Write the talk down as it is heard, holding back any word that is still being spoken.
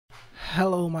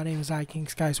Hello, my name is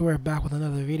iKings, guys. We're back with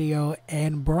another video,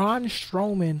 and Braun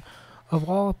Strowman, of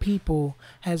all people,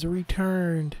 has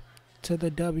returned to the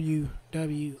WWE.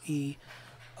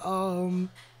 I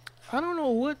don't know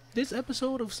what this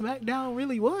episode of SmackDown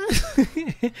really was.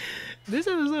 This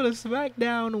episode of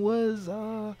SmackDown was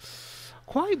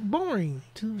quite boring,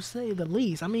 to say the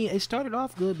least. I mean, it started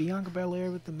off good, Bianca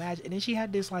Belair with the match, and then she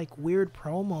had this like weird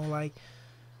promo. Like,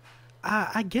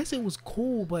 I guess it was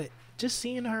cool, but just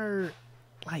seeing her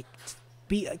like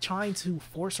be trying to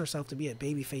force herself to be a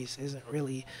babyface isn't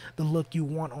really the look you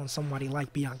want on somebody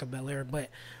like Bianca Belair. But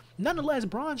nonetheless,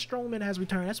 Braun Strowman has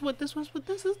returned. That's what this was. What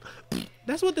this is.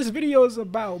 That's what this video is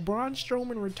about. Braun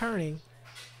Strowman returning.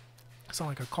 I sound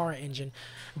like a car engine.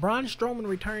 Braun Strowman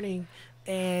returning,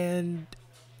 and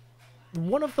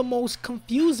one of the most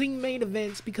confusing main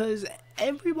events because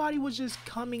everybody was just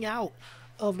coming out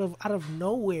of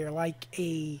nowhere like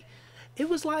it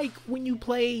was like when you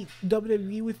play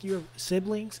WWE with your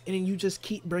siblings and then you just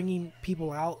keep bringing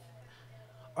people out,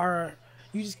 or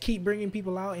you just keep bringing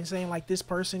people out and saying like this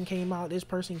person came out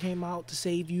to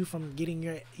save you from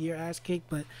getting your ass kicked.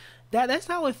 But that's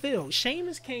how it feels.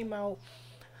 Sheamus came out.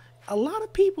 A lot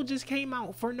of people just came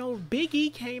out for no. Big E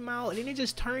came out, and then it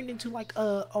just turned into like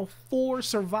a 4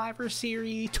 Survivor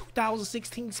Series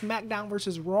 2016 SmackDown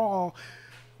versus Raw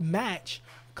match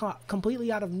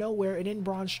completely out of nowhere, and then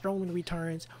Braun Strowman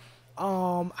returns.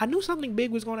 I knew something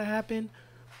big was going to happen,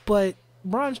 but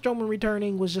Braun Strowman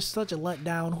returning was just such a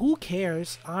letdown. Who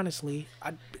cares, honestly?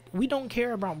 We don't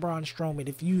care about Braun Strowman.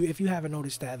 If you haven't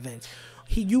noticed that, Vince,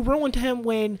 you ruined him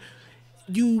when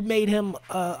you made him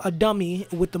a dummy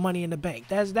with the Money in the Bank.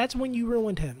 That's when you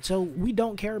ruined him. So we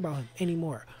don't care about him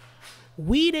anymore.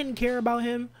 We didn't care about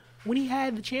him when he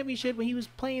had the championship, when he was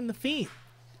playing the Fiend,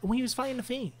 when he was fighting the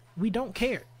Fiend. We don't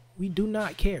care. We do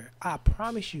not care. I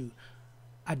promise you,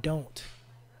 I don't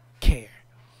care.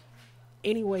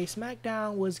 Anyway,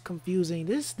 SmackDown was confusing.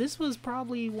 This was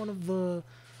probably one of the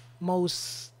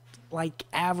most like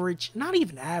average, not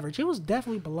even average. It was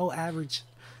definitely below average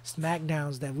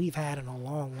SmackDowns that we've had in a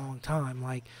long time.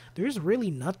 Like, there's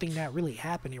really nothing that really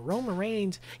happened. And Roman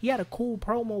Reigns, he had a cool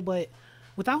promo, but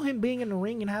without him being in the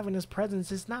ring and having his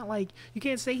presence, it's not like you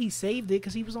can't say he saved it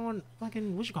because he was on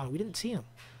fucking we didn't see him.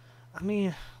 I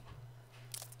mean,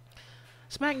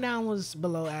 SmackDown was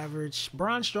below average.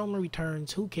 Braun Strowman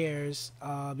returns. Who cares?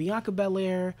 Bianca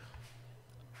Belair,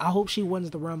 I hope she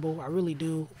wins the Rumble. I really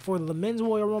do. For the Men's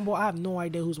Royal Rumble, I have no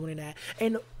idea who's winning that.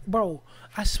 And, bro,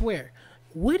 I swear,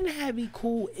 wouldn't it be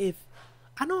cool if,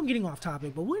 I know I'm getting off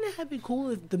topic, but wouldn't it be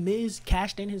cool if The Miz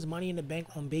cashed in his Money in the Bank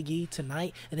on Big E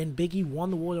tonight, and then Big E won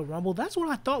the Royal Rumble? That's what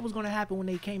I thought was going to happen when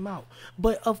they came out.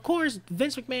 But, of course,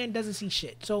 Vince McMahon doesn't see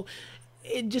shit. So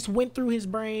it just went through his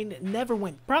brain.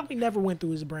 Probably never went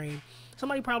through his brain.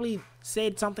 Somebody probably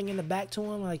said something in the back to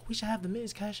him, like, we should have The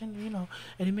Miz cash in, and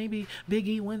then maybe Big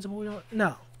E wins the Royal.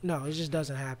 No, it just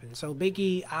doesn't happen. So Big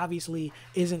E obviously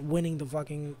isn't winning the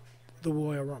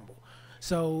Royal Rumble.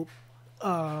 So,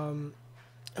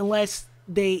 unless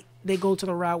they go to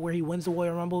the route where he wins the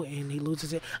Royal Rumble and he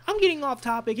loses it. I'm getting off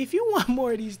topic. If you want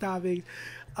more of these topics,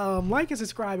 like and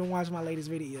subscribe and watch my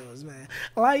latest videos, man.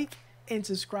 Like and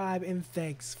subscribe, and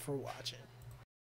thanks for watching.